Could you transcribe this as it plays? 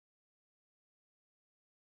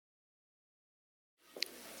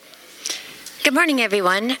Good morning,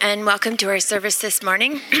 everyone, and welcome to our service this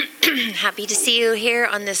morning. Happy to see you here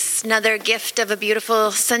on this another gift of a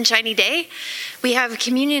beautiful sunshiny day. We have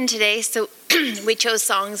communion today, so we chose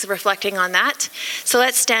songs reflecting on that. So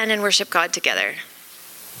let's stand and worship God together.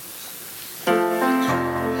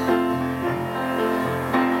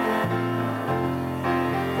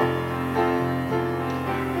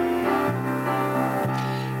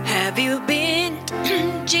 Have you been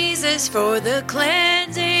Jesus for the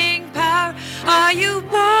cleansing power? Are you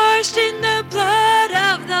washed in the blood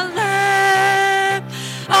of the Lamb?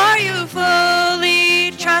 Are you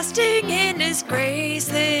fully trusting in His grace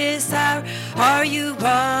this hour? Are you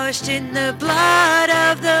washed in the blood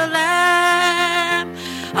of the Lamb?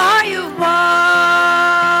 Are you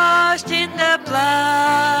washed in the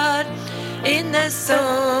blood, in the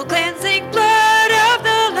soul cleansing blood of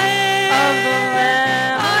the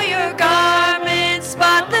Lamb? Are your garments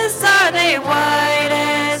spotless? Are they white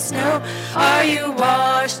as snow? Are you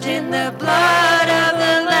washed in the blood of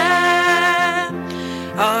the Lamb?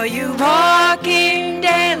 Are you walking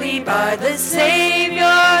daily by the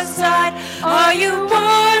Savior's side? Are you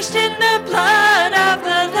washed in the blood of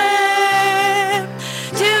the Lamb?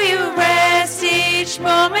 Do you rest each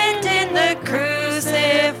moment in the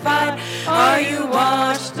crucified? Are you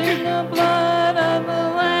washed in the blood of the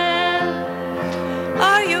Lamb?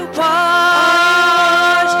 Are you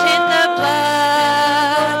washed in the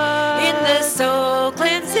blood, in the soul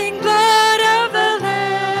cleansing blood of the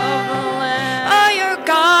Lamb? Are your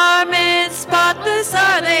garments spotless?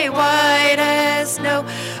 Are they white as snow?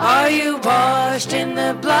 Are you washed in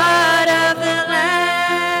the blood of the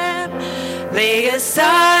Lamb? Lay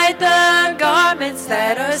aside the garments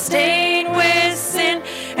that are stained with sin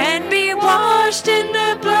and be washed in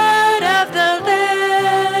the blood of the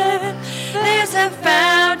Lamb. There's a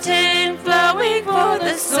fountain flowing for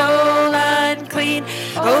the soul unclean.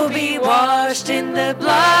 Oh, be washed in the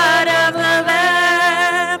blood of the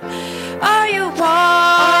Lamb. Are you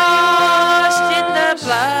washed in the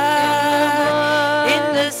blood,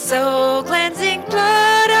 in the soul cleansing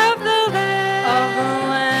blood of the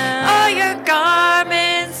Lamb? Are your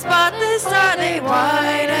garments spotless? Are they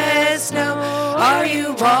white as snow? Are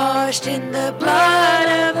you washed in the blood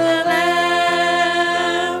of the Lamb?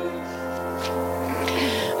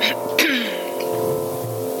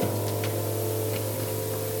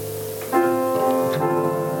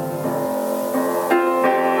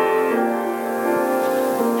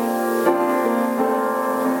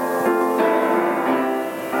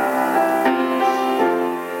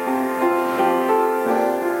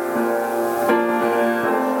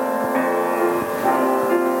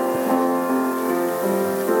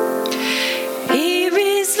 Here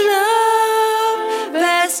is love,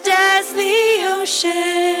 vast as the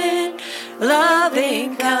ocean,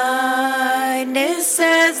 loving kindness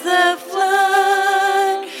as the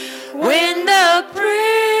flood. When the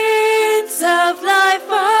Prince of Life,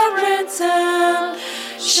 our ransom,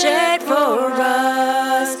 shed for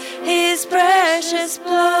us His precious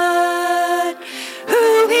blood,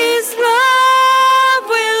 who His love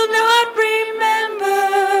will not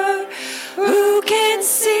remember, who can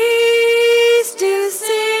cease to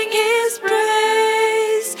sing His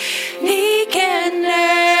praise? He can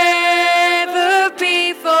never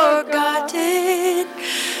be forgotten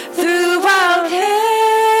throughout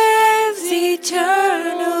Heaven's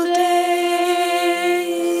eternal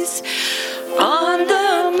days. On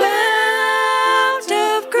the mount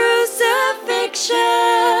of crucifixion,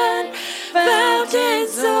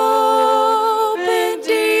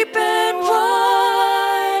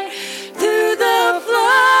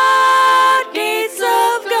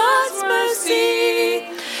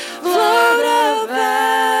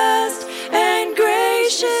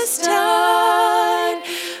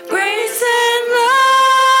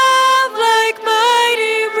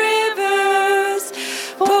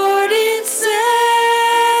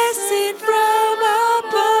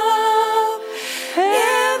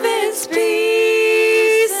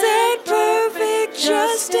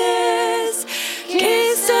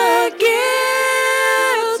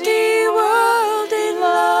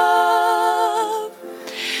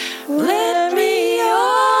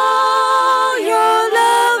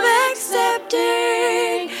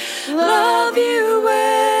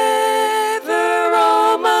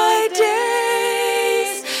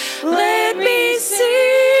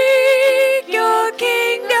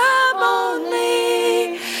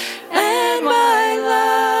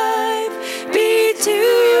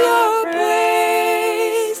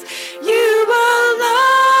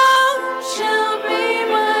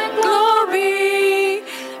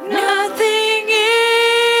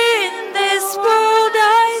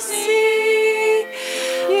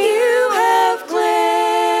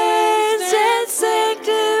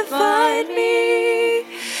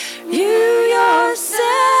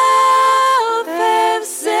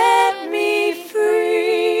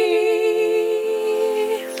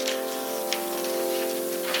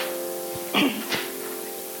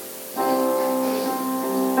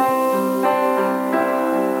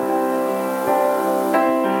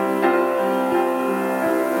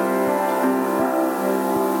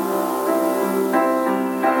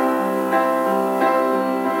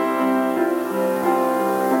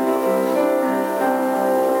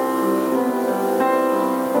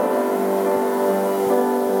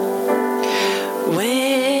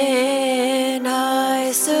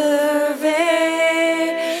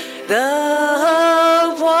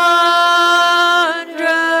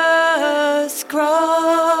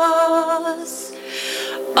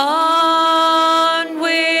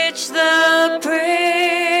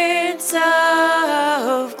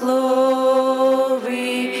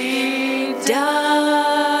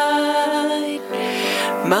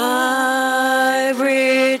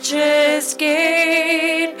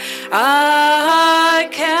 I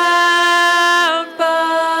count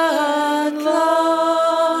but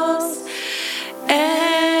loss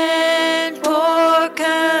and pour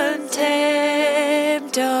contempt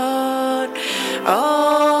on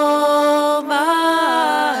all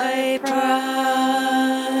my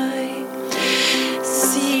pride.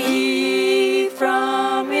 See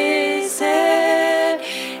from his head,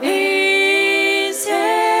 his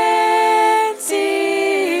hands,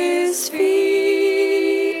 his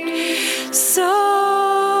feet,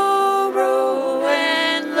 sorrow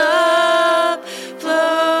and love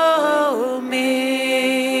flow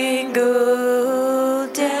mingled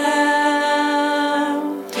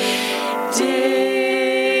down.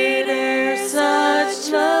 Did there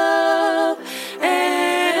such love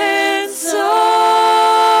and sorrow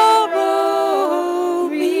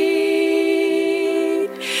meet,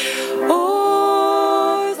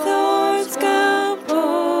 or thorns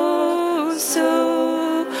compose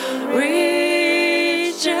so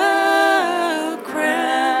rich a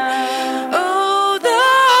crown? Oh, the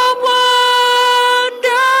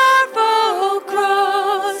wonderful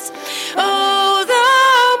cross! Oh, the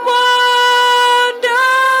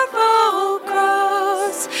wonderful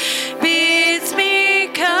cross bids me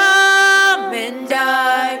come and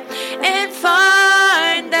die and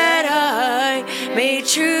find that I may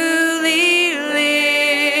truly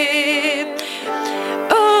live.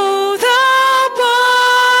 Oh, the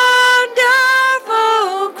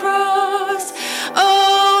wonderful cross!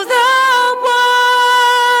 Oh, the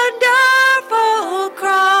wonderful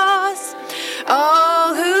cross!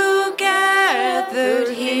 All who gathered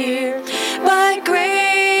here by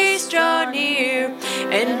grace draw near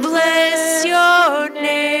and bless your name.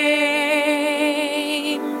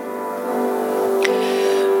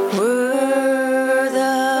 Were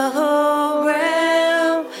the whole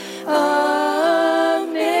realm of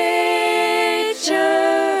nature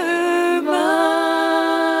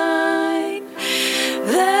mine,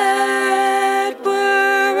 that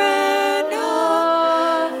were an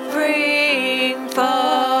offering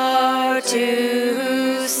far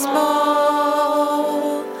too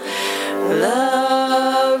small.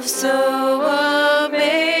 Love so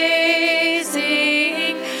amazing,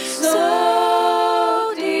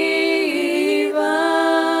 so divine,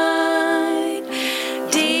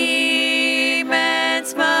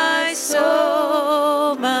 demands my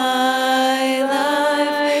soul, my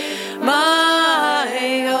life,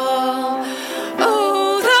 my all.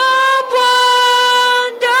 Oh, the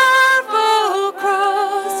wonderful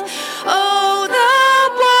cross! Oh, the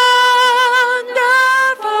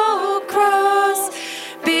wonderful cross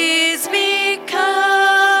bids me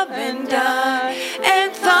come and die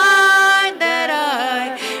and find that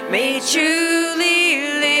I may truly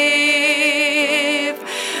live.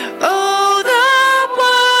 Oh, the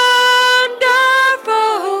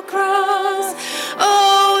wonderful cross!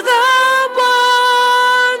 Oh, the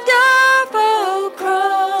wonderful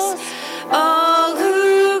cross! All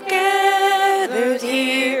who gathered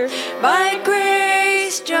here by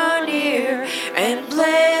grace draw near and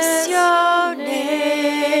bless your name.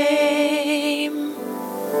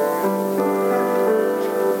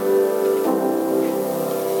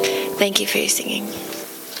 Thank you for your singing.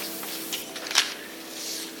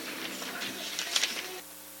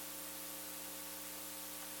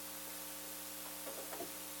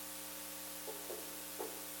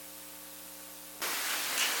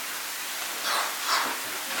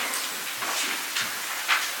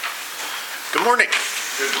 Good morning.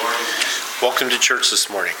 Good morning. Welcome to church this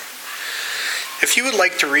morning. If you would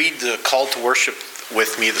like to read the call to worship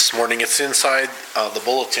with me this morning, it's inside the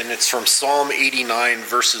bulletin. It's from Psalm 89,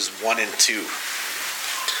 verses 1 and 2.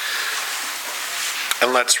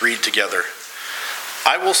 And let's read together.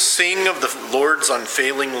 I will sing of the Lord's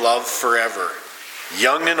unfailing love forever.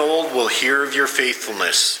 Young and old will hear of your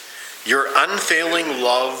faithfulness. Your unfailing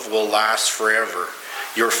love will last forever.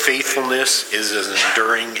 Your faithfulness is as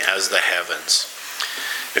enduring as the heavens.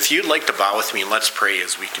 If you'd like to bow with me, let's pray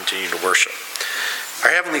as we continue to worship.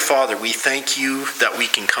 Our Heavenly Father, we thank you that we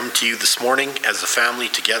can come to you this morning as a family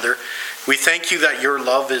together. We thank you that your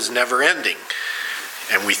love is never ending.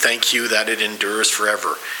 And we thank you that it endures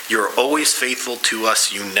forever. You're always faithful to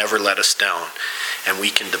us. You never let us down. And we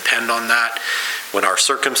can depend on that when our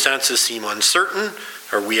circumstances seem uncertain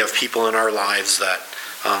or we have people in our lives that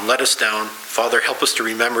let us down. Father, help us to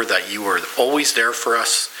remember that you are always there for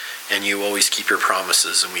us and you always keep your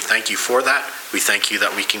promises. And we thank you for that. We thank you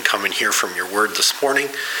that we can come and hear from your word this morning.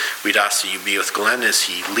 We'd ask that you be with Glenn as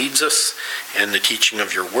he leads us in the teaching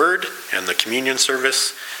of your word and the communion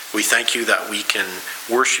service. We thank you that we can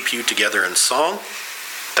worship you together in song,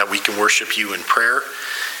 that we can worship you in prayer,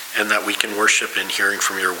 and that we can worship in hearing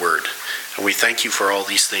from your word. And we thank you for all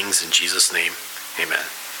these things in Jesus' name. Amen.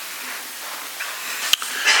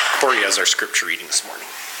 Corey has our scripture reading this morning.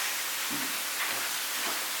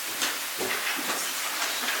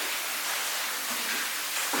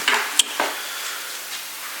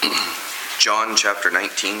 John chapter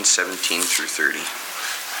 19, 17 through 30.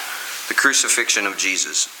 The crucifixion of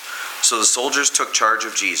Jesus. So the soldiers took charge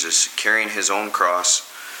of Jesus, carrying his own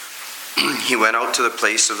cross. He went out to the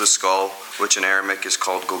place of the skull, which in Aramaic is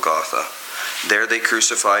called Golgotha. There they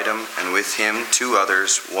crucified him, and with him 2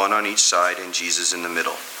 others, one on each side, and Jesus in the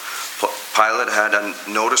middle. Pilate had a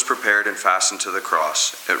notice prepared and fastened to the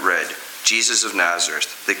cross. It read, Jesus of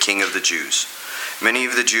Nazareth, the King of the Jews. Many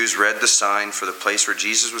of the Jews read the sign, for the place where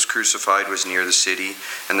Jesus was crucified was near the city,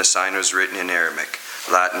 and the sign was written in Aramaic,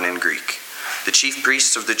 Latin, and Greek. The chief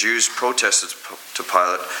priests of the Jews protested to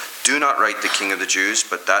Pilate, "Do not write the King of the Jews,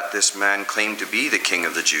 but that this man claimed to be the King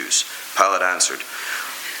of the Jews." Pilate answered,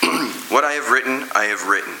 "What I have written, I have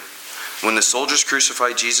written." When the soldiers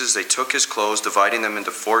crucified Jesus, they took his clothes, dividing them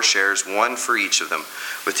into 4 shares, one for each of them,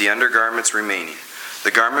 with the undergarments remaining.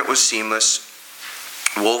 The garment was seamless,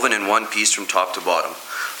 woven in one piece from top to bottom.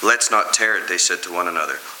 "Let's not tear it," they said to one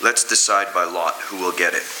another. "Let's decide by lot who will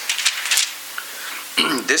get it."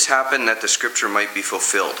 This happened that the scripture might be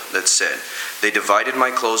fulfilled, that said, "They divided my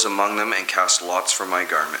clothes among them and cast lots for my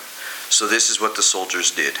garment." So this is what the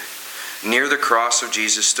soldiers did. Near the cross of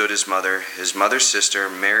Jesus stood his mother's sister,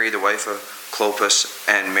 Mary the wife of Clopas,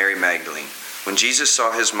 and Mary Magdalene. When Jesus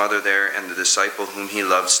saw his mother there and the disciple whom he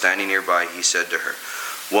loved standing nearby, he said to her,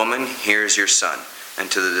 "Woman, here is your son," and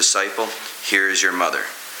to the disciple, "Here is your mother."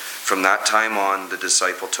 From that time on, the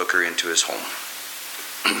disciple took her into his home.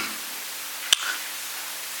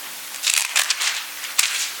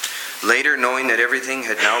 Later, knowing that everything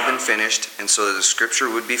had now been finished, and so that the scripture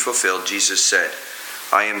would be fulfilled, Jesus said,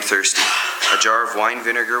 "I am thirsty." A jar of wine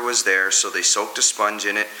vinegar was there, so they soaked a sponge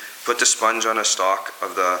in it, put the sponge on a stalk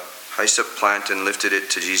of the hyssop plant, and lifted it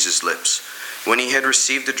to Jesus' lips. When he had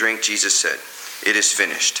received the drink, Jesus said, "It is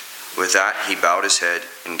finished." With that, he bowed his head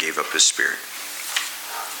and gave up his spirit.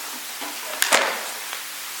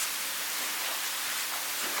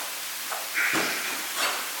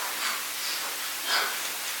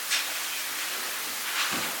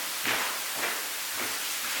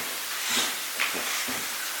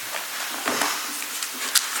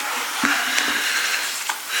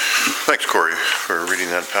 Thanks, Corey, for reading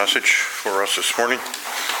that passage for us this morning.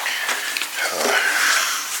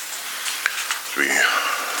 As we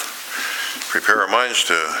prepare our minds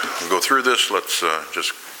to go through this, let's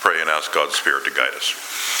just pray and ask God's Spirit to guide us.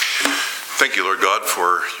 Thank you, Lord God,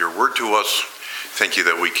 for your word to us. Thank you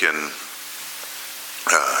that we can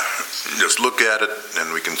just look at it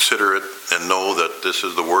and we consider it and know that this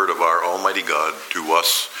is the word of our Almighty God to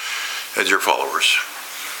us as your followers.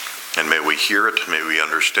 And may we hear it, may we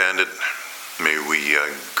understand it, may we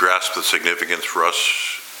grasp the significance for us,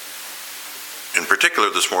 in particular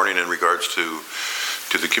this morning in regards to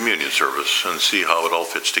the communion service, and see how it all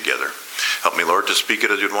fits together. Help me, Lord, to speak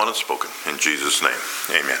it as you'd want it spoken. In Jesus' name,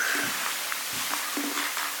 amen.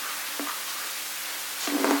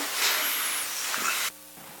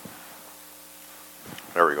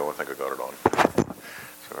 There we go, I think I got it on.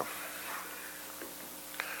 So,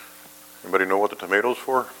 anybody know what the tomatoes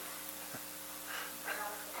for?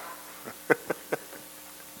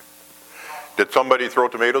 Did somebody throw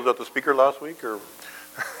tomatoes at the speaker last week, or?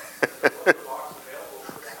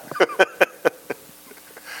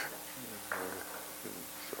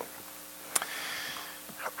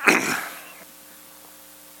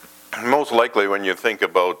 Most likely when you think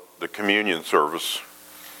about the communion service,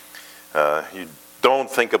 you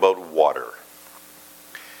don't think about water.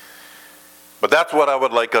 But that's what I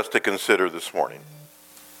would like us to consider this morning.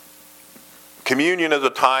 Communion is a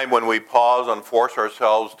time when we pause and force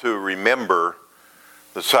ourselves to remember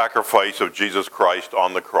the sacrifice of Jesus Christ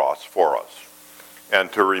on the cross for us,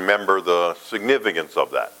 and to remember the significance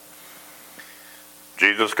of that.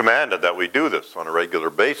 Jesus commanded that we do this on a regular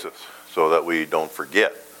basis so that we don't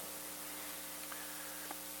forget.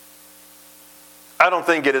 I don't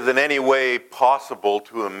think it is in any way possible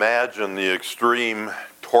to imagine the extreme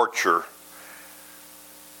torture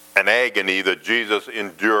and agony that Jesus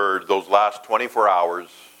endured those last 24 hours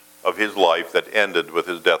of his life that ended with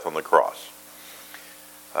his death on the cross.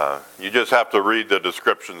 You just have to read the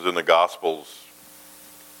descriptions in the Gospels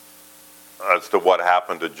as to what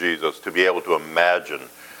happened to Jesus to be able to imagine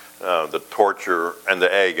the torture and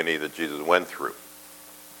the agony that Jesus went through.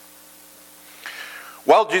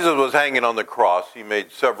 While Jesus was hanging on the cross, he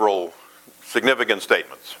made several significant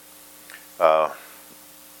statements.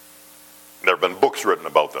 There have been books written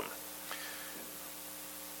about them.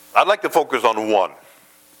 I'd like to focus on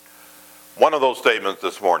one of those statements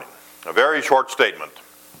this morning. A very short statement,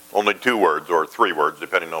 only 2 words or 3 words,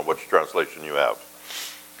 depending on which translation you have.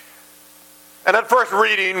 And at first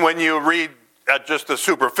reading, when you read at just a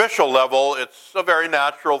superficial level, it's a very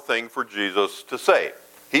natural thing for Jesus to say.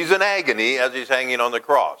 He's in agony as he's hanging on the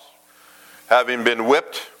cross. Having been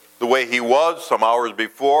whipped the way he was some hours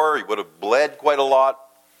before, he would have bled quite a lot.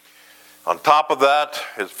 On top of that,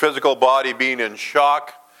 his physical body being in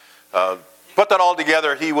shock. Put that all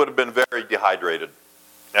together, he would have been very dehydrated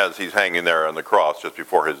as he's hanging there on the cross just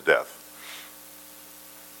before his death.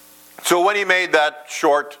 So when he made that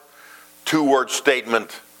short 2-word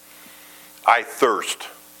statement, I thirst,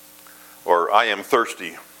 or I am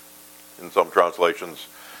thirsty in some translations,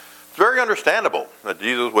 it's very understandable that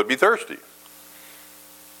Jesus would be thirsty.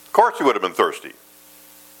 Of course he would have been thirsty.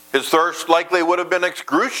 His thirst likely would have been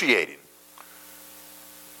excruciating.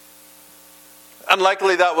 And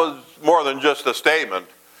likely that was more than just a statement.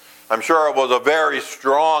 I'm sure it was a very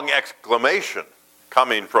strong exclamation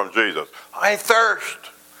coming from Jesus. I thirst.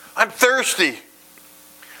 I'm thirsty.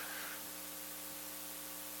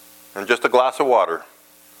 And just a glass of water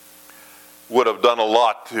would have done a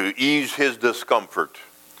lot to ease his discomfort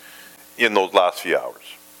in those last few hours.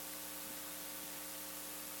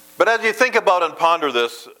 But as you think about and ponder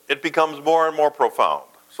this, it becomes more and more profound.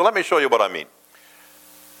 So let me show you what I mean.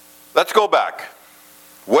 Let's go back,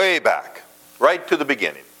 way back, right to the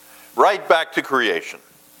beginning, right back to creation.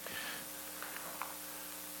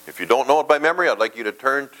 If you don't know it by memory, I'd like you to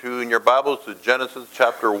turn in your Bibles to Genesis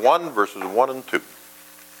chapter 1, verses 1 and 2.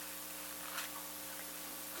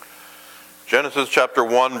 Genesis chapter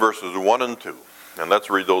 1, verses 1 and 2. And let's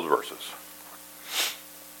read those verses.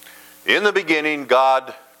 In the beginning,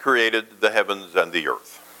 God created the heavens and the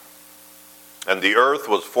earth. And the earth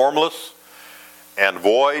was formless and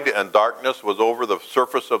void, and darkness was over the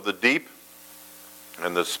surface of the deep,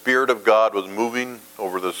 and the Spirit of God was moving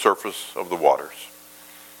over the surface of the waters.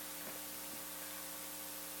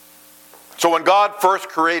 So when God first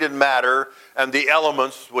created matter and the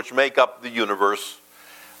elements which make up the universe,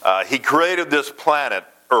 he created this planet,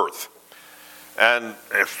 Earth. And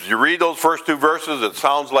if you read those first 2 verses, it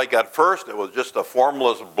sounds like at first it was just a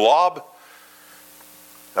formless blob,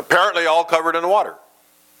 apparently all covered in water.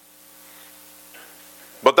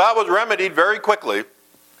 But that was remedied very quickly.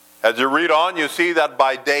 As you read on, you see that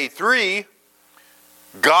by day 3,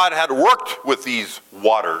 God had worked with these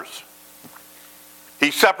waters.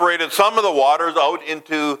 He separated some of the waters out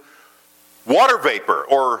into water vapor,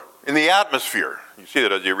 or in the atmosphere. You see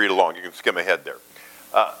that as you read along. You can skim ahead there.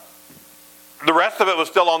 The rest of it was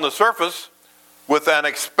still on the surface, with an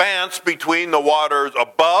expanse between the waters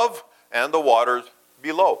above and the waters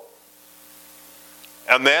below.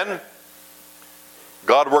 And then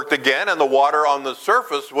God worked again, and the water on the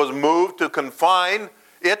surface was moved to confine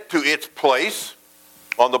it to its place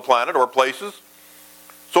on the planet, or places.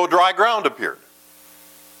 So dry ground appeared.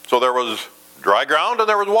 So there was dry ground and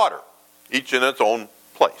there was water, each in its own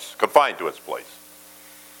place, confined to its place.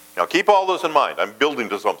 Now keep all this in mind. I'm building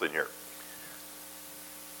to something here.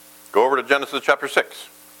 Go over to Genesis chapter 6.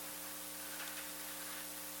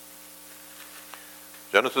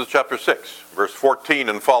 Genesis chapter 6, verse 14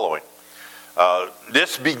 and following.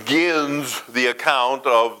 This begins the account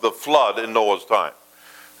of the flood in Noah's time.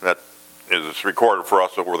 That is recorded for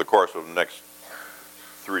us over the course of the next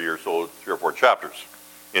 3 or 4 chapters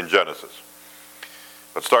in Genesis.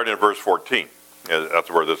 But starting at verse 14, that's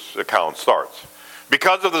where this account starts.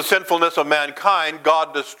 Because of the sinfulness of mankind,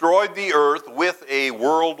 God destroyed the earth with a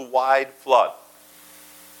worldwide flood.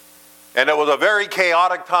 And it was a very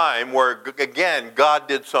chaotic time where, again, God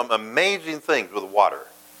did some amazing things with water.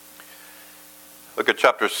 Look at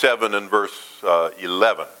chapter 7 and verse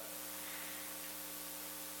 11.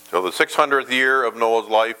 So the 600th year of Noah's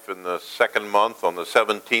life, in the 2nd month, on the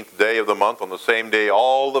 17th day of the month, on the same day,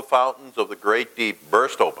 all the fountains of the great deep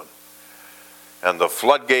burst open, and the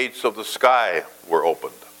floodgates of the sky were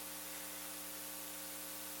opened.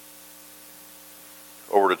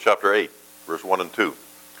 Over to chapter 8, verse 1 and 2.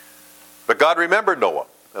 But God remembered Noah,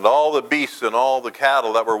 and all the beasts and all the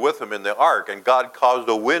cattle that were with him in the ark, and God caused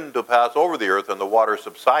a wind to pass over the earth, and the water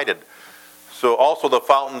subsided. So also the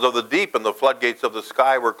fountains of the deep and the floodgates of the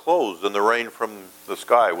sky were closed, and the rain from the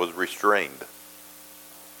sky was restrained.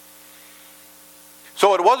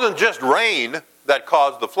 So it wasn't just rain that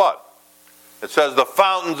caused the flood. It says the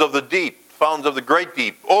fountains of the deep, fountains of the great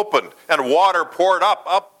deep, opened, and water poured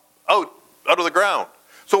out of the ground.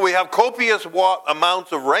 So we have copious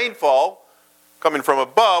amounts of rainfall coming from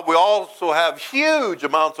above. We also have huge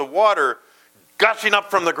amounts of water gushing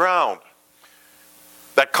up from the ground.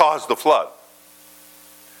 that caused the flood.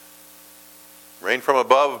 Rain from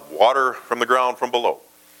above, water from the ground from below.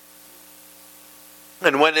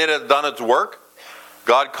 And when it had done its work,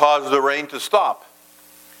 God caused the rain to stop.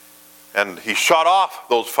 And he shut off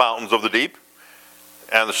those fountains of the deep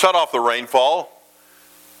and shut off the rainfall.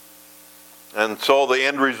 And so the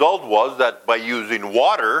end result was that by using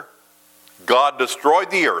water, God destroyed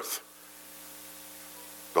the earth,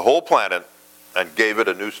 the whole planet, and gave it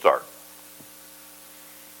a new start,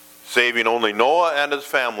 saving only Noah and his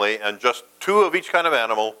family and just 2 of each kind of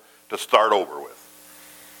animal to start over with.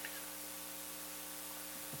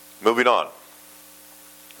 Moving on.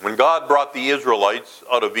 When God brought the Israelites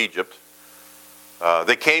out of Egypt,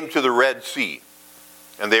 they came to the Red Sea,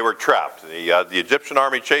 and they were trapped. The Egyptian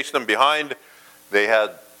army chased them behind. They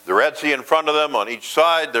had the Red Sea in front of them. On each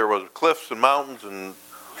side, there was cliffs and mountains and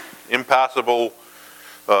impassable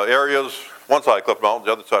areas. One side, cliff mountains.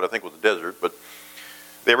 The other side, I think, was the desert. But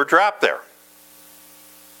they were trapped there.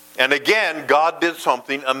 And again, God did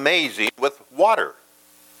something amazing with water.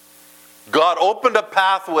 God opened a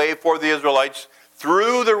pathway for the Israelites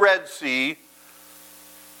through the Red Sea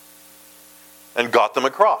and got them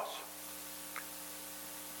across.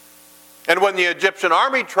 And when the Egyptian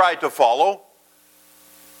army tried to follow,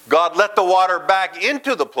 God let the water back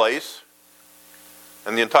into the place,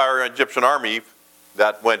 and the entire Egyptian army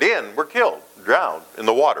that went in were killed, drowned in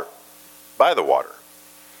the water, by the water.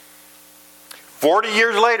 40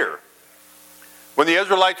 years later, when the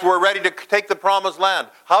Israelites were ready to take the promised land,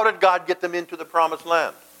 how did God get them into the promised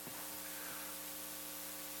land?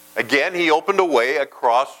 Again, he opened a way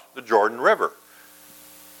across the Jordan River.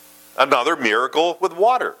 Another miracle with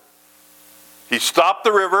water. He stopped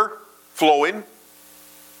the river flowing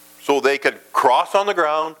so they could cross on the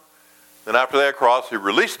ground. And after they crossed, he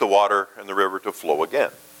released the water and the river to flow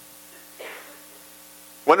again.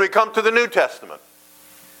 When we come to the New Testament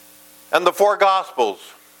and the 4 Gospels,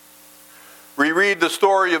 we read the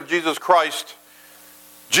story of Jesus Christ.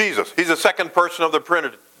 Jesus, he's the second person of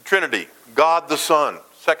the Trinity. God the Son,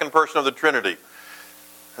 second person of the Trinity.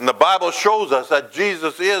 And the Bible shows us that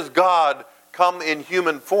Jesus is God come in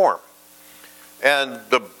human form. And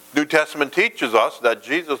the New Testament teaches us that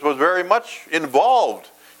Jesus was very much involved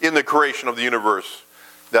in the creation of the universe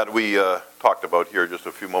that we talked about here just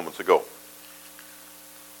a few moments ago.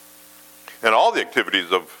 And all the activities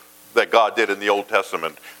that God did in the Old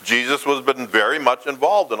Testament, Jesus was been very much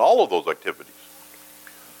involved in all of those activities.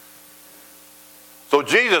 So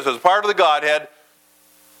Jesus, as part of the Godhead,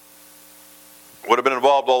 would have been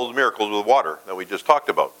involved in all those miracles with water that we just talked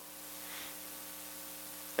about.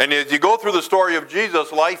 And as you go through the story of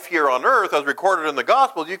Jesus' life here on earth, as recorded in the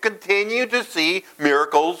Gospels, you continue to see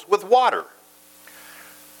miracles with water.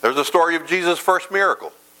 There's a story of Jesus' first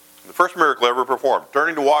miracle. The first miracle ever performed,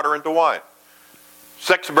 turning the water into wine.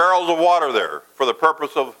 6 barrels of water there for the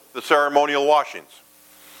purpose of the ceremonial washings.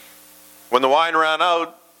 When the wine ran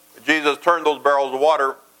out, Jesus turned those barrels of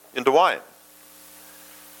water into wine.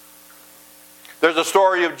 There's a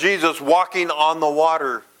story of Jesus walking on the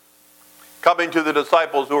water, coming to the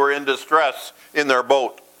disciples who were in distress in their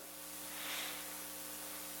boat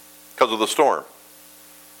because of the storm.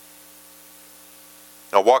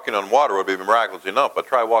 Now, walking on water would be miraculous enough, but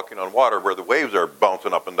try walking on water where the waves are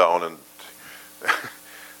bouncing up and down, and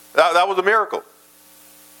that was a miracle.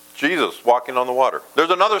 Jesus walking on the water. There's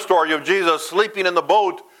another story of Jesus sleeping in the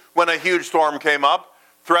boat when a huge storm came up,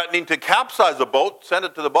 threatening to capsize the boat, send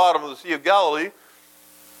it to the bottom of the Sea of Galilee.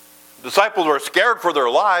 The disciples were scared for their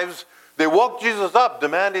lives. They woke Jesus up,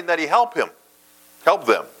 demanding that he help them.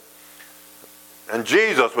 And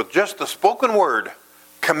Jesus, with just the spoken word,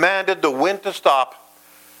 commanded the wind to stop,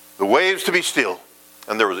 the waves to be still,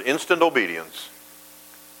 and there was instant obedience.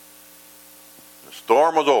 The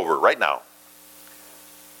storm was over right now,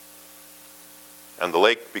 and the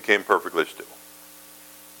lake became perfectly still.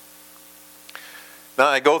 Now,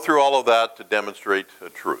 I go through all of that to demonstrate a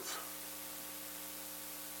truth.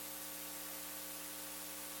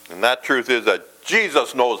 And that truth is that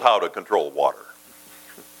Jesus knows how to control water.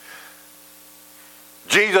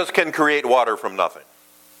 Jesus can create water from nothing.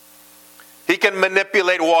 He can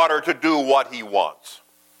manipulate water to do what he wants.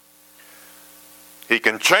 He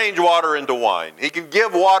can change water into wine. He can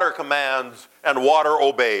give water commands and water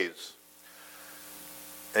obeys.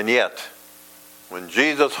 And yet, when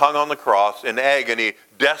Jesus hung on the cross in agony,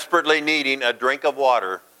 desperately needing a drink of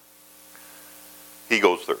water, he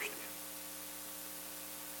goes thirsty.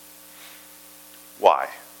 Why?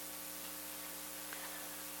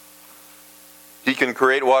 He can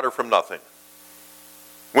create water from nothing.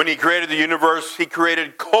 When he created the universe, he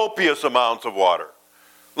created copious amounts of water.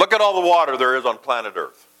 Look at all the water there is on planet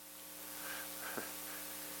Earth.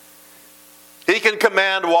 He can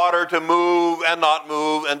command water to move and not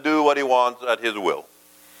move and do what he wants at his will.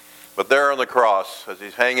 But there on the cross, as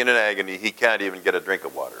he's hanging in agony, he can't even get a drink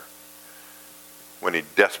of water when he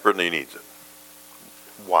desperately needs it.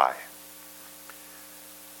 Why?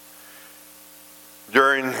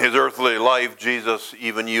 During his earthly life, Jesus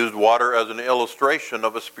even used water as an illustration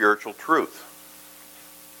of a spiritual truth.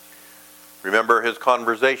 Remember his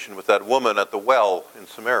conversation with that woman at the well in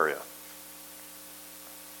Samaria.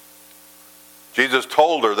 Jesus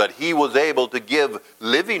told her that he was able to give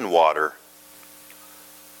living water,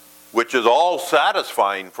 which is all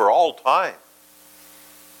satisfying for all time.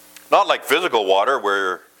 Not like physical water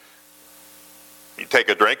where you take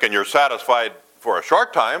a drink and you're satisfied for a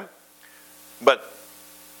short time, but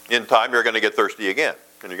in time you're going to get thirsty again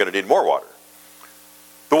and you're going to need more water.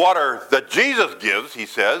 The water that Jesus gives, he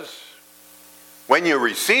says, when you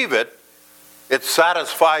receive it, it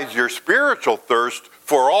satisfies your spiritual thirst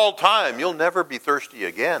for all time. You'll never be thirsty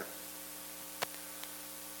again.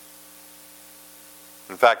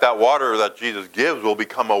 In fact, that water that Jesus gives will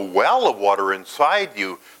become a well of water inside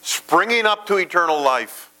you, springing up to eternal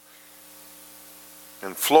life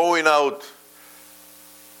and flowing out.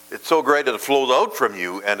 It's so great that it flows out from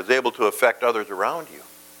you and is able to affect others around you.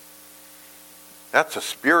 That's a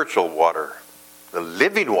spiritual water, the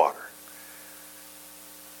living water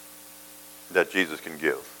that Jesus can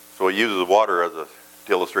give. So he uses water to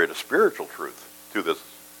illustrate a spiritual truth to this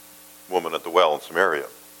woman at the well in Samaria.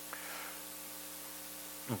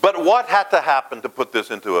 But what had to happen to put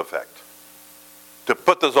this into effect? To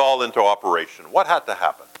put this all into operation? What had to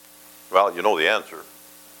happen? Well, you know the answer.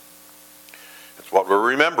 It's what we're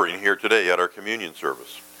remembering here today at our communion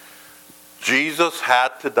service. Jesus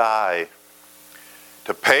had to die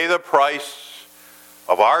to pay the price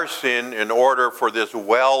of our sin in order for this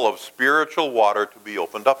well of spiritual water to be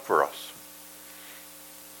opened up for us.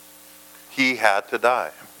 He had to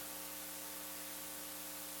die.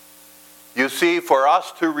 You see, for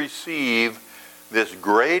us to receive this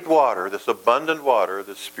great water, this abundant water,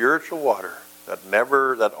 this spiritual water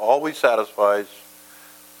that always satisfies,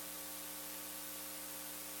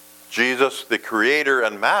 Jesus, the creator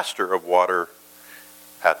and master of water,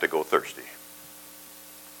 had to go thirsty.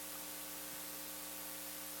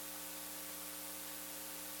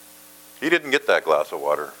 He didn't get that glass of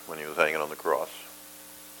water when he was hanging on the cross.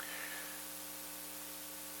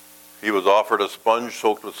 He was offered a sponge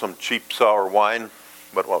soaked with some cheap sour wine,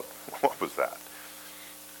 but what was that?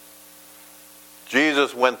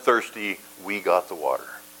 Jesus went thirsty, we got the water.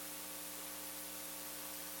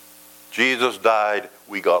 Jesus died,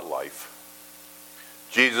 we got life.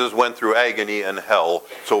 Jesus went through agony and hell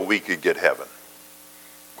so we could get heaven.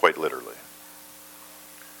 Quite literally.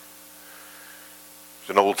 It's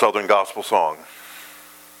an old Southern gospel song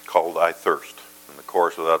called I Thirst. And the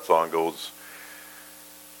chorus of that song goes,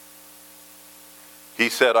 he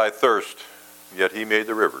said, I thirst, yet he made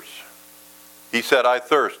the rivers. He said, I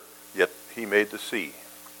thirst, yet he made the sea.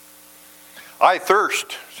 I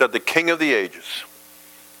thirst, said the King of the ages.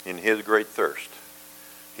 In his great thirst,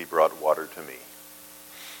 he brought water to me.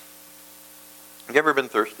 Have you ever been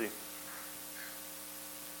thirsty?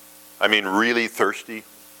 I mean, really thirsty?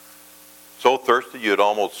 So thirsty you'd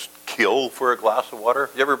almost kill for a glass of water?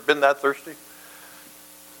 You ever been that thirsty?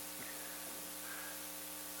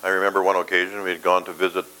 I remember one occasion we had gone to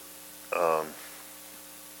visit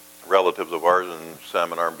relatives of ours in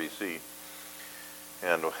Salmon Arm, BC.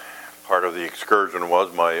 And part of the excursion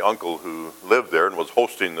was my uncle who lived there and was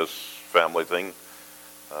hosting this family thing.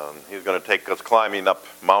 He was going to take us climbing up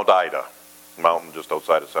Mount Ida, a mountain just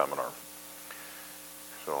outside of Salmon Arm.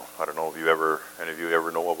 So I don't know if any of you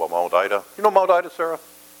ever know about Mount Ida. You know Mount Ida, Sarah?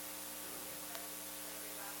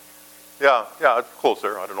 Yeah, it's close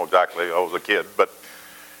there. I don't know exactly. I was a kid, but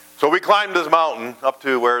so we climbed this mountain up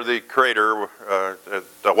to where the crater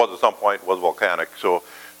that was at some point was volcanic. So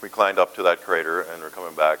we climbed up to that crater and we're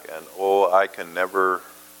coming back, and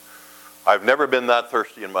I've never been that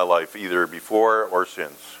thirsty in my life, either before or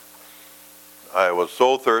since. I was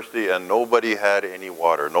so thirsty and nobody had any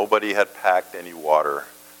water. Nobody had packed any water.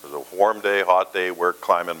 It was a warm day, hot day, we're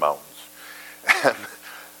climbing mountains.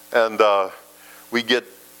 And we get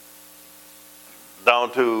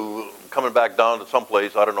coming back down to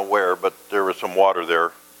someplace, I don't know where, but there was some water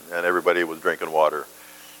there and everybody was drinking water.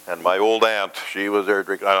 And my old aunt, she was there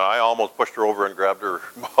drinking. I almost pushed her over and grabbed her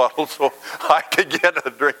bottle so I could get a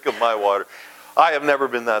drink of my water. I have never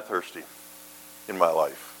been that thirsty in my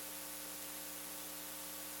life.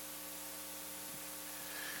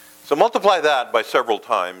 So multiply that by several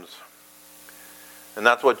times, and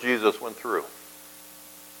that's what Jesus went through,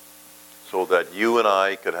 so that you and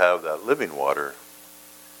I could have that living water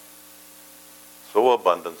so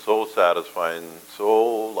abundant, so satisfying,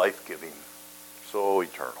 so life-giving, so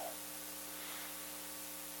eternal.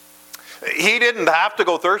 He didn't have to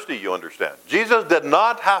go thirsty, you understand. Jesus did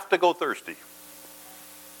not have to go thirsty.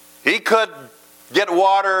 He could get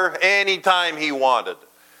water anytime he wanted.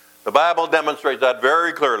 The Bible demonstrates that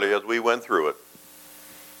very clearly as we went through it.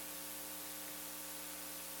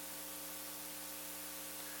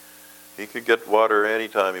 He could get water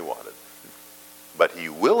anytime he wanted. But he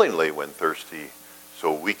willingly went thirsty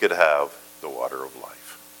so we could have the water of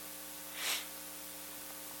life.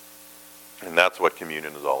 And that's what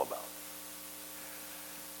communion is all about.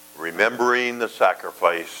 Remembering the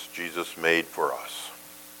sacrifice Jesus made for us.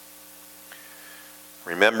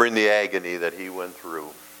 Remembering the agony that he went through.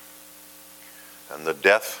 And the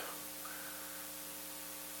death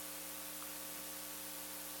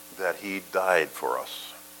that he died for us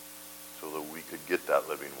so that we could get that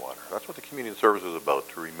living water. That's what the communion service is about,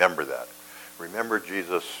 to remember that. Remember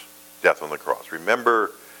Jesus' death on the cross.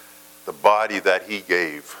 Remember the body that he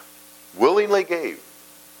gave, willingly gave.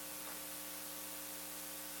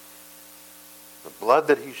 The blood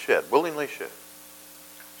that he shed, willingly shed,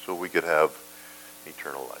 so we could have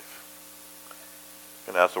eternal life.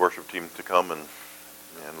 I'm going to ask the worship team to come and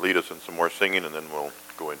lead us in some more singing, and then we'll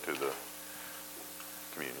go into the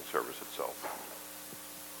communion service itself.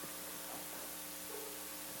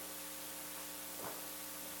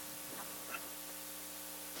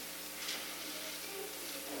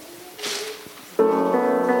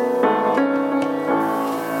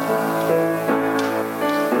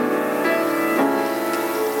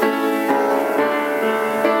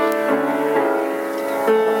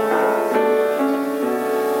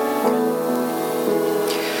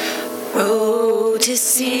 To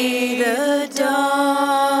see the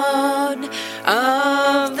dawn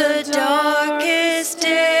of the darkest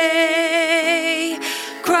day,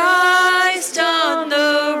 Christ on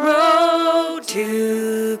the road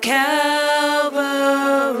to Calvary,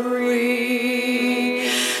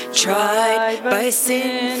 tried by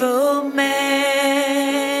sinful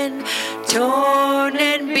men, torn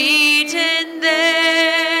and beaten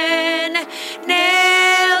then,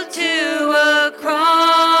 nailed to a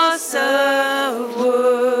cross of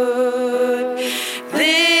wood.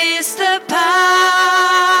 This the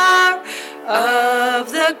power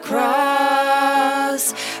of the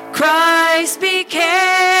cross. Christ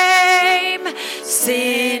became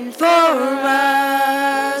sin for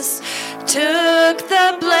us, took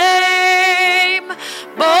the blame,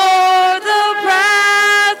 bore the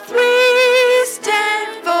wrath, we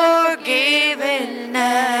stand forgiven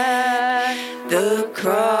at the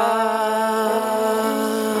cross.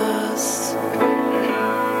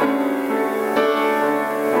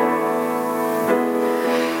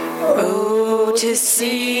 Oh, to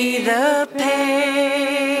see the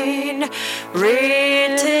pain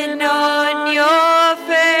written on your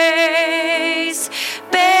face,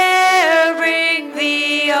 bearing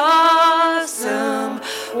the awesome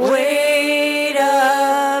weight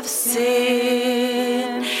of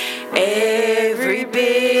sin. Every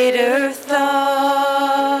bitter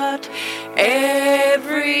thought,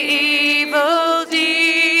 every evil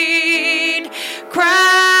deed,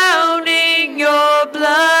 crowning your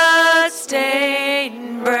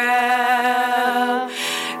blood-stained brow.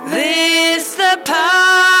 This the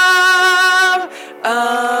power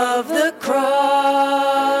of the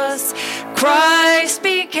cross. Christ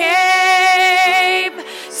became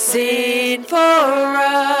sin for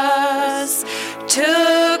us,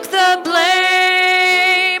 took the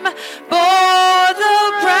blame, bore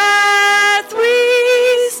the wrath,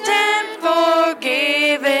 we stand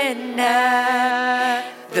forgiven at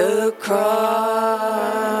the cross.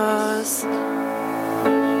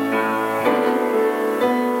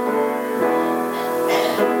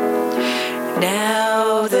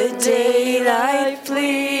 Now the daylight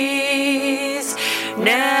flees,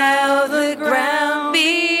 now the ground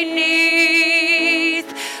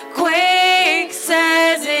beneath quakes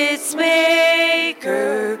as its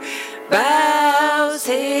maker bows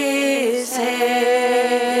his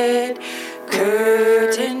head.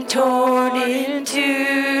 Curtain torn in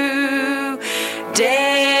two,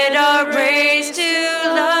 dead are raised to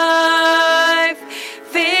life,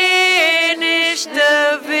 finish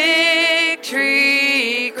the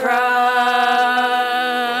victory cry.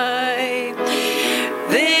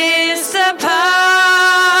 This the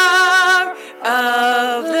power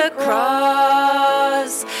of the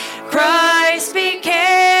cross. Christ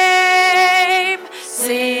became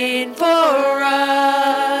sin for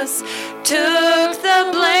us, took the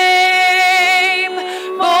blame,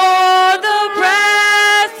 bore the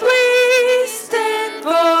wrath, we stand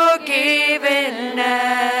forgiven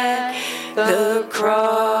at the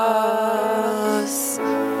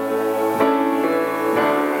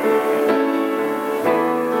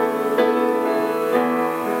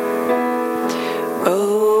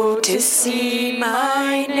see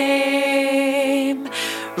my name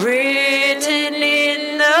written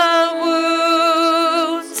in the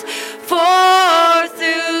wounds, for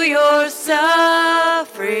through your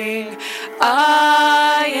suffering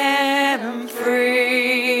I am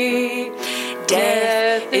free.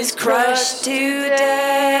 Death is crushed to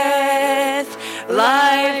death,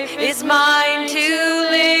 life is mine to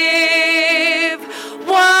live,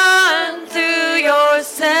 won through your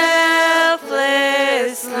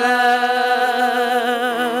selfless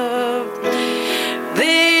love.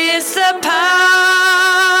 This the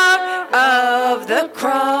power of the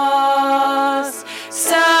cross,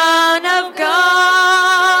 Son of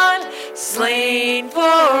God, slain for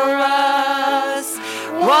us.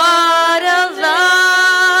 What a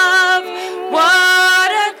love,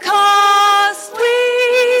 what a cost,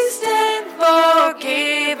 we stand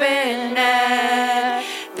forgiven at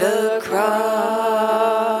the cross.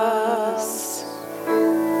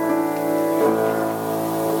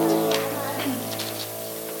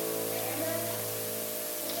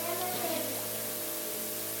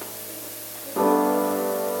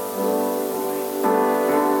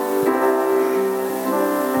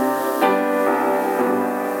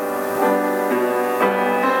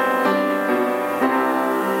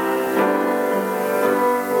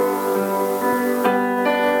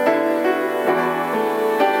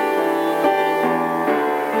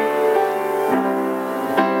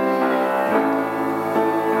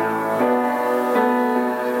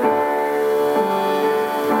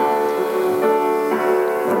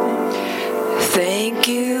 Thank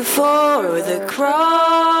you for the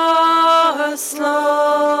cross,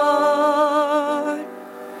 Lord.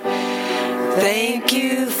 Thank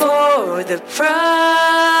you for the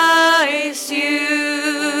price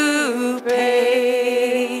you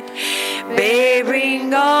paid,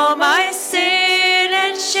 bearing all my sin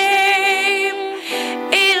and shame.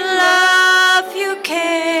 In love you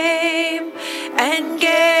came and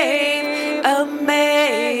gave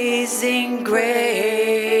amazing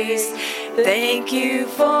grace. Thank you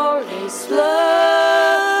for this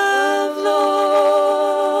love,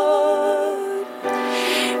 Lord.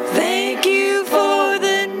 Thank you for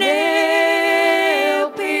the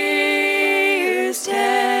nail-pierced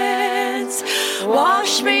hands.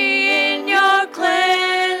 Wash me in your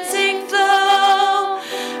cleansing flow.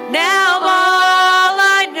 Now all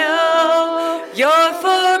I know, your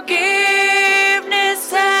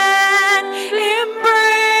forgiveness and embrace.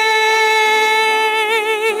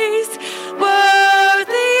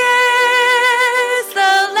 Worthy is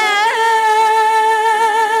the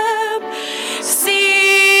Lamb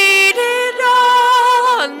seated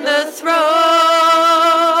on the throne.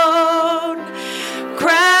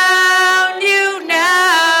 Crown you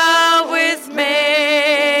now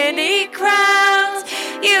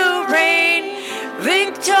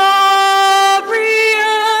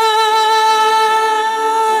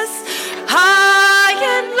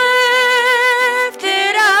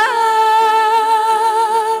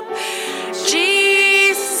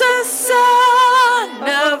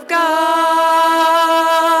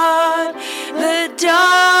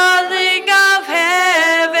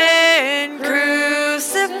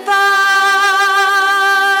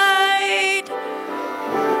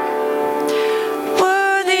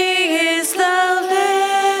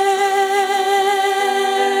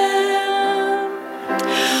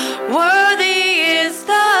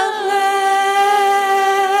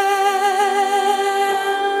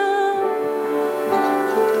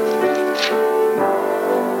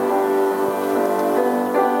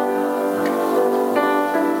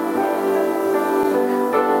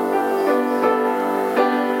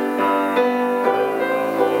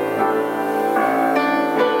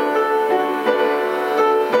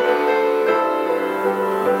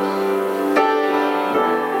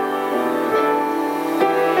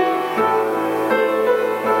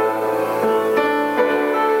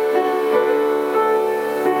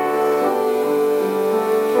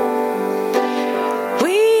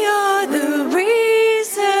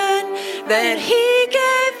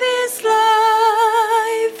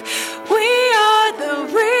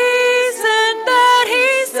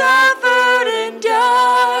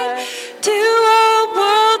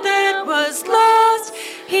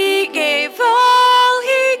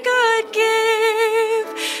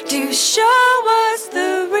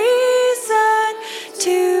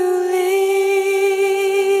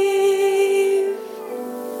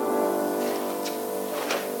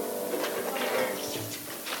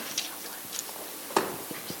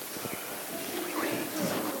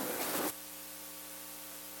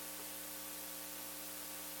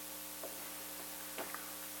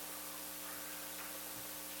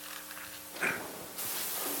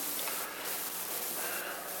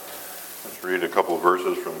Let's read a couple of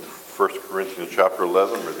verses from 1 Corinthians chapter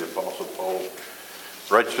 11, where the Apostle Paul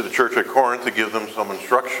writes to the church at Corinth to give them some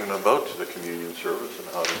instruction about the communion service and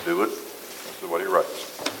how to do it. This is what he writes.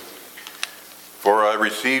 For I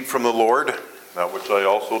received from the Lord that which I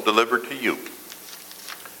also delivered to you.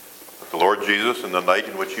 That the Lord Jesus, in the night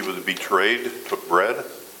in which he was betrayed, took bread,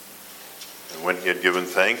 and when he had given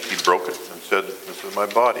thanks, he broke it and said, "This is my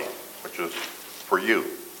body, which is for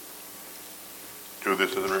you. Do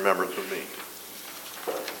this in remembrance of me."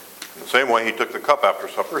 In the same way, he took the cup after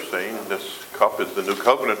supper, saying, "This cup is the new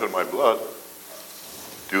covenant in my blood.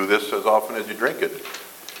 Do this as often as you drink it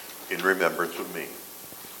in remembrance of me.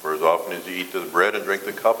 For as often as you eat the bread and drink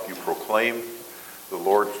the cup, you proclaim the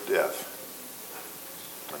Lord's death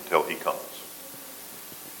until he comes.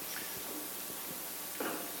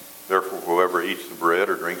 Therefore, whoever eats the bread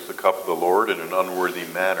or drinks the cup of the Lord in an unworthy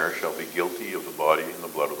manner shall be guilty of the body and the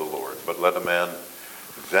blood of the Lord. But let a man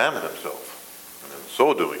examine himself, and in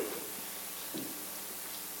so doing,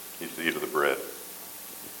 he's to eat of the bread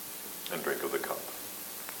and drink of the cup."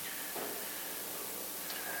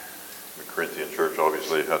 The Corinthian church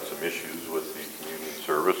obviously had some issues with the communion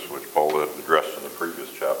service, which Paul had addressed in the previous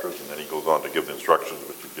chapters, and then he goes on to give the instructions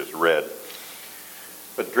which we just read.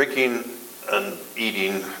 But drinking and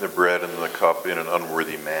eating the bread and the cup in an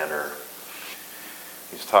unworthy manner,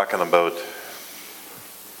 he's talking about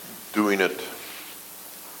doing it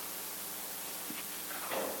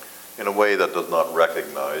in a way that does not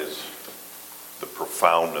recognize the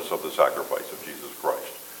profoundness of the sacrifice of Jesus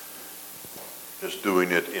Christ. Just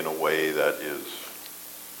doing it in a way that is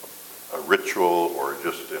a ritual, or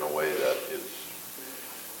just in a way that is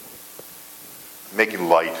making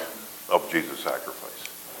light of Jesus' sacrifice.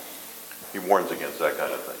 He warns against that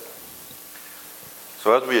kind of thing.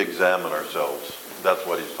 So as we examine ourselves, that's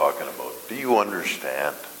what he's talking about. Do you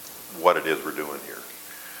understand what it is we're doing here?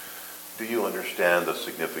 Do you understand the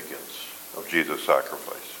significance of Jesus'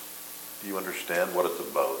 sacrifice? Do you understand what it's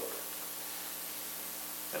about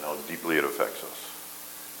and how deeply it affects us?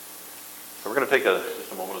 So we're going to take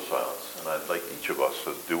just a moment of silence, and I'd like each of us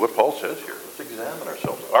to do what Paul says here. Let's examine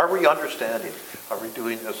ourselves. Are we understanding? Are we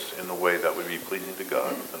doing this in a way that would be pleasing to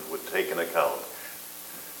God and would take into account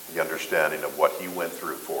the understanding of what he went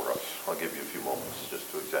through for us? I'll give you a few moments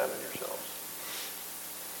just to examine yourselves.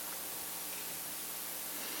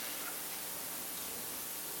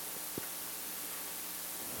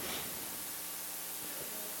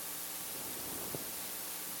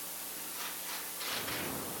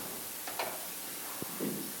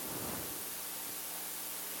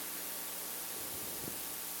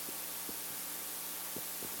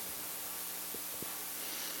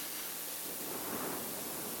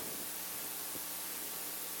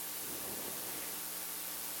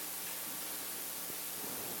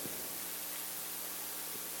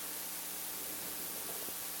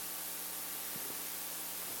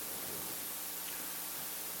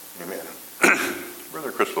 Amen.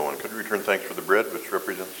 Brother Chrislowan, could you return thanks for the bread which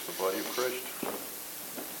represents the body of Christ?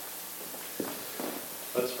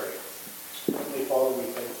 Let's pray. Heavenly Father, we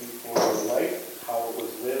thank you for your life, how it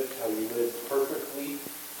was lived, how you lived perfectly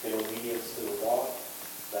in obedience to the law,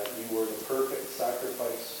 that you were the perfect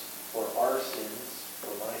sacrifice for our sins,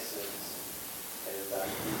 for my sins, and that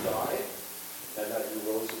you died, and that you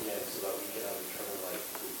rose again so that we can have eternal life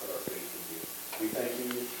if we put our faith in you. We thank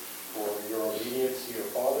you for your obedience to your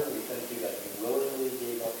Father. We thank you that you willingly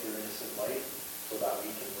gave up your innocent life so that we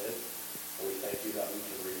can live. And we thank you that we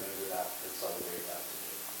can remember that and celebrate that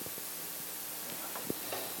today.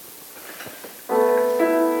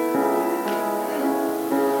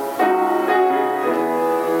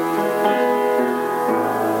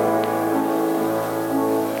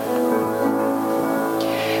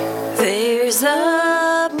 There's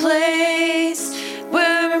a place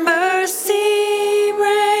where mercy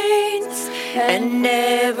reigns and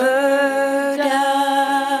never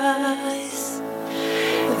dies.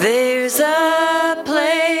 There's a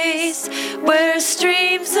place where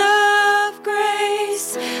streams of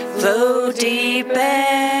grace flow deep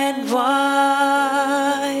and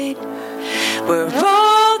wide, where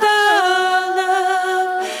all the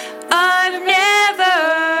love I've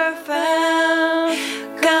never found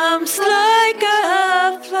comes like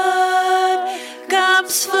a flood,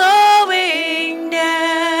 comes flowing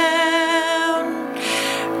down.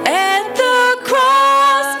 At the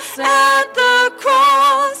cross,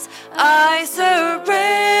 I surrender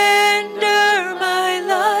my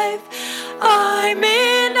life. I'm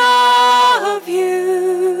in awe of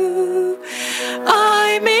you.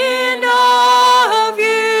 I'm in awe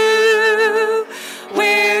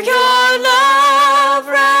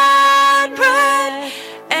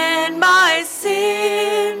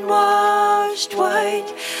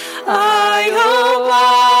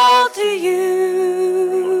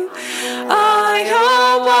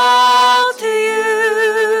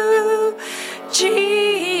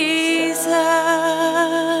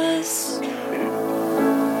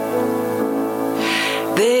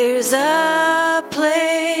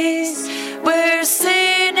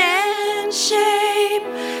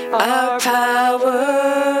are powerless.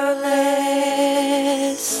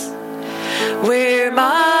 Where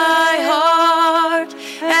my heart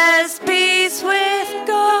has peace with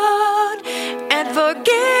God and forgiveness,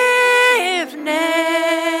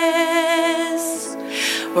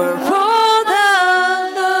 where all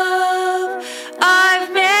the love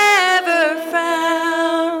I've never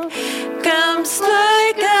found comes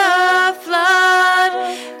like a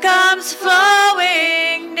flood, comes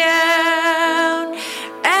flowing down.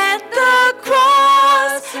 At the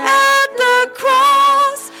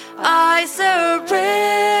cross, I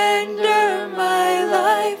surrender my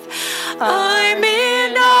life. I'm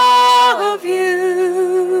in awe of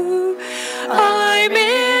you. I'm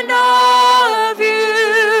in awe of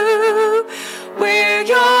you. Where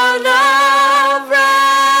your love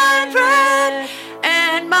ran red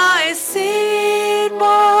and my sin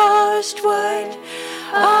washed white,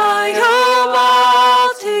 I owe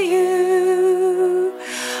all to you.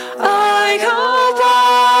 I owe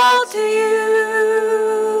all to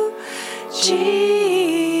you,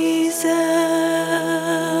 Jesus.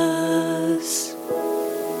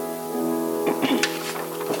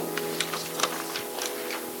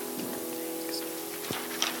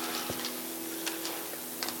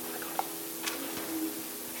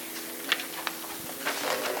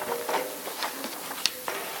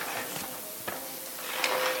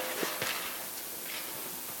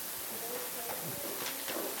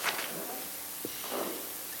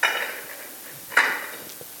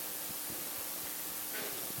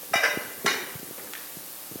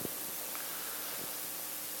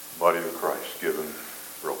 Body of Christ, given,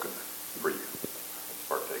 broken for you. Let's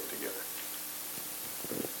partake together.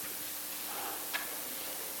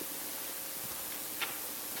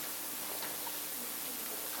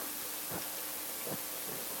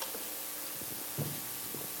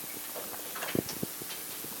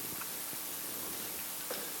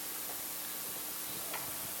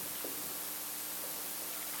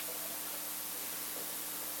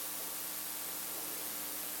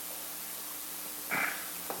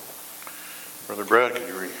 Brother Brad, could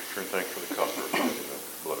you return thanks for the cup representing the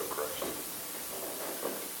blood of Christ?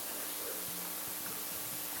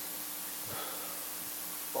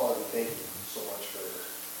 Father, we thank you so much for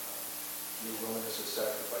your willingness to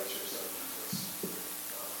sacrifice your son, Jesus,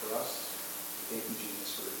 for us. We thank you,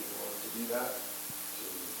 Jesus, for being willing to do that, to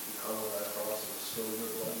be hung on that cross and spill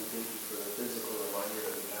your blood. We thank you for the physical reminder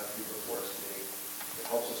that we have here before us today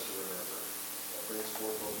that helps us to remember, that brings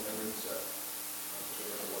forth those memories that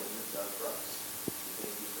remember what you've done for us. We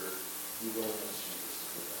thank you for your willingness, Jesus, to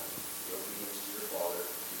do that, your obedience to your Father,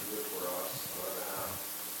 to do it for us on our behalf.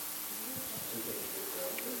 We thank you for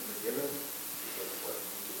forgiven because of what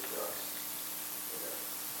you did for us. Amen.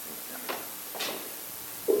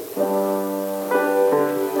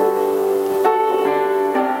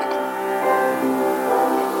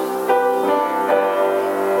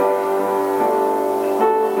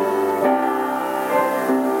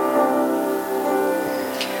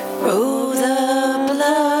 Oh, the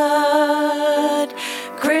blood,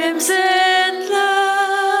 crimson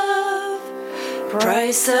love,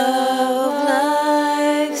 price of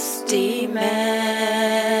life's demands.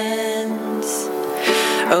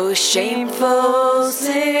 Oh, shameful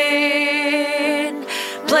sin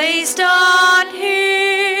placed on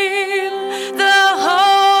him, the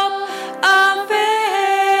hope of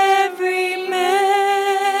every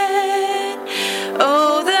man.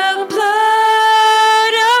 Oh, the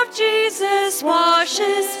blood of Jesus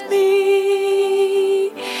washes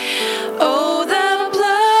me. Oh, the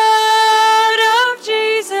blood of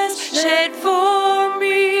Jesus shed for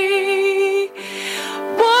me.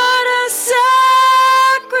 What a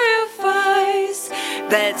sacrifice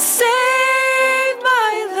that saved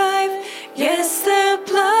my life. Yes, the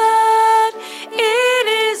blood, it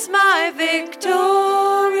is my victory.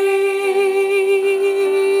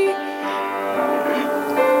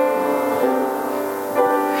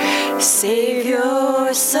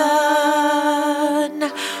 Savior, Son,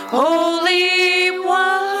 Holy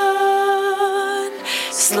One,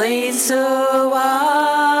 slain so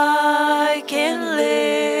I can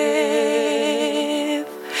live.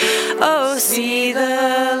 Oh, see the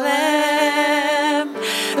Lamb,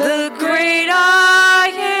 the great I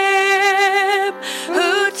am,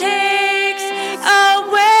 who takes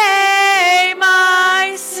away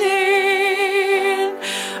my sin.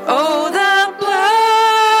 Oh, the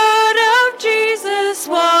blood of Jesus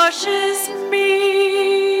washes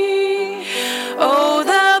me. Oh,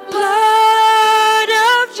 the blood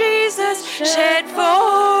of Jesus shed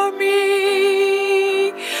for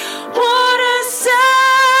me. What a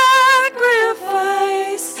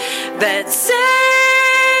sacrifice that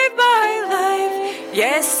saved my life.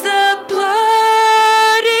 Yes, the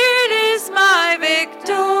blood, it is my victory.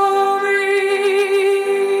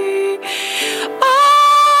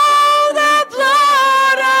 Oh, the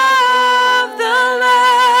blood of the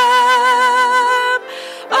Lamb.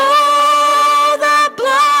 Oh, the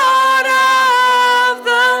blood of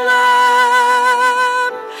the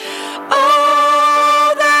Lamb.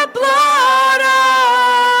 Oh, the blood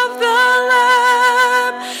of the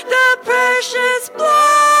Lamb. The precious blood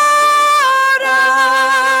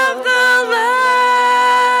of the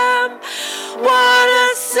Lamb. What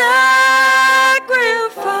a sacrifice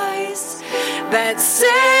that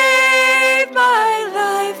saved my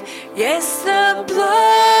life. Yes, the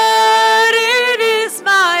blood, it is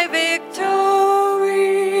my victory.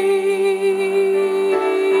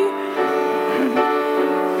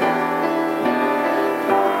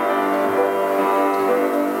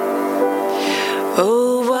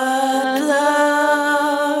 Oh, what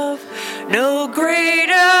love, no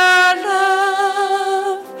greater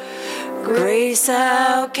love. Grace,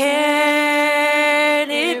 how can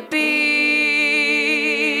it be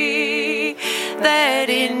that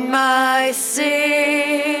in my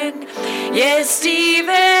sin, yes,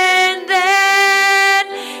 even then,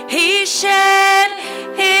 he shed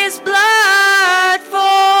his blood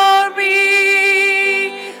for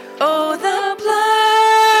me. Oh, the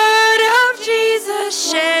blood of Jesus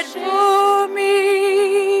shed for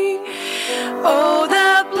me. Oh,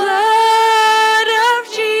 the blood of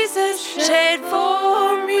Jesus shed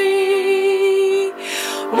for me.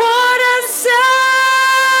 What a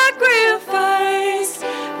sacrifice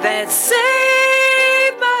that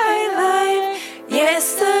saved my life.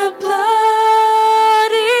 Yes, the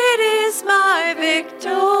blood, it is my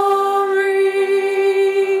victory.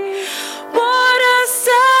 What a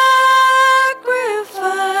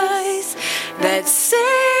sacrifice that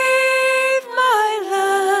saved my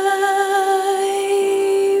life.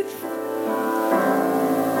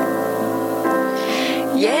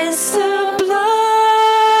 Yes, the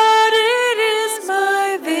blood, it is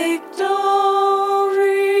my victory.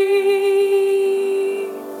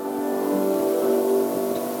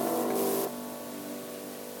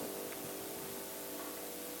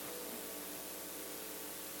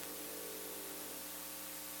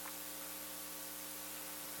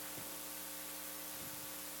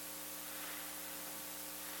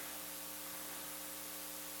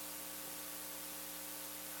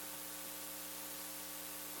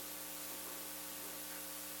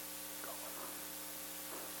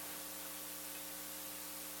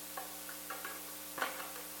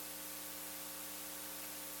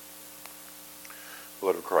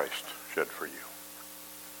 Blood of Christ shed for you.